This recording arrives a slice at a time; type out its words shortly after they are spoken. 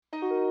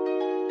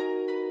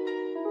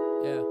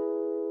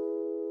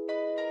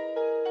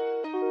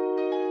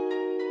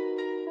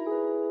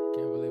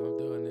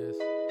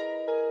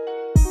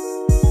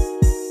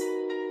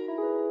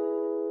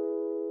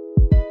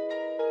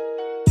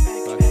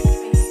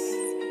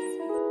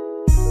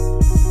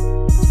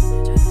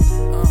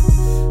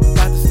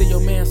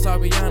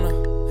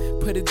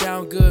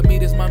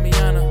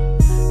Mamiana.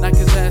 Knock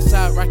his ass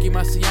out, Rocky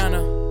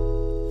Marciano.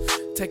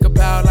 Take a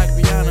bow like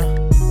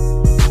Rihanna.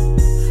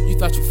 You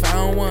thought you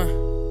found one,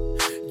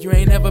 you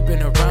ain't never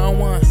been around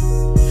one.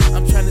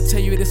 I'm trying to tell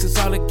you this is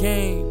all a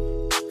game,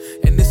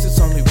 and this is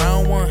only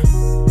round one.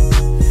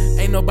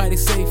 Ain't nobody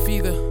safe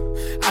either.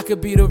 I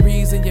could be the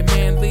reason your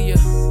man leave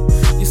ya.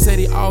 You said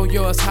he all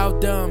yours, how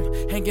dumb.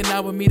 Hanging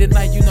out with me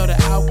tonight, you know the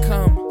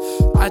outcome.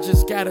 I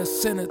just gotta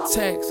send a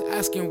text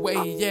asking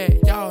where he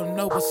at, y'all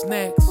know what's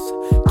next.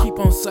 Keep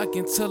on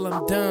sucking till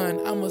I'm done,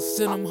 I'ma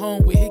send him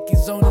home with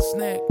hickeys on his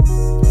neck.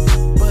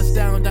 Bust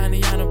down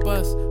Donniana,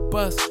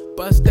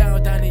 bust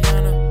down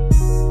Donniana.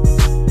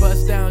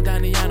 Bust down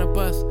Donniana,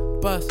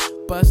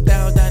 bust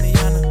down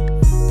Donniana.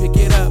 Pick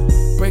it up,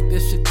 break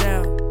this shit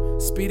down.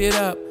 Speed it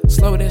up,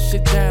 slow that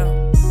shit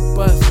down.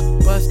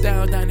 Bust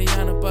down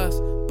Donniana,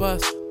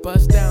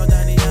 bust down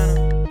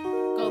Donniana.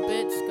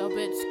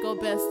 Go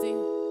bestie.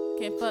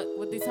 Can't fuck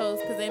with these hoes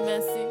cause they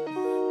messy.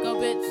 Go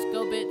bitch,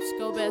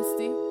 go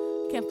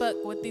bestie. Can't fuck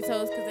with these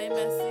hoes cause they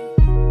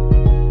messy.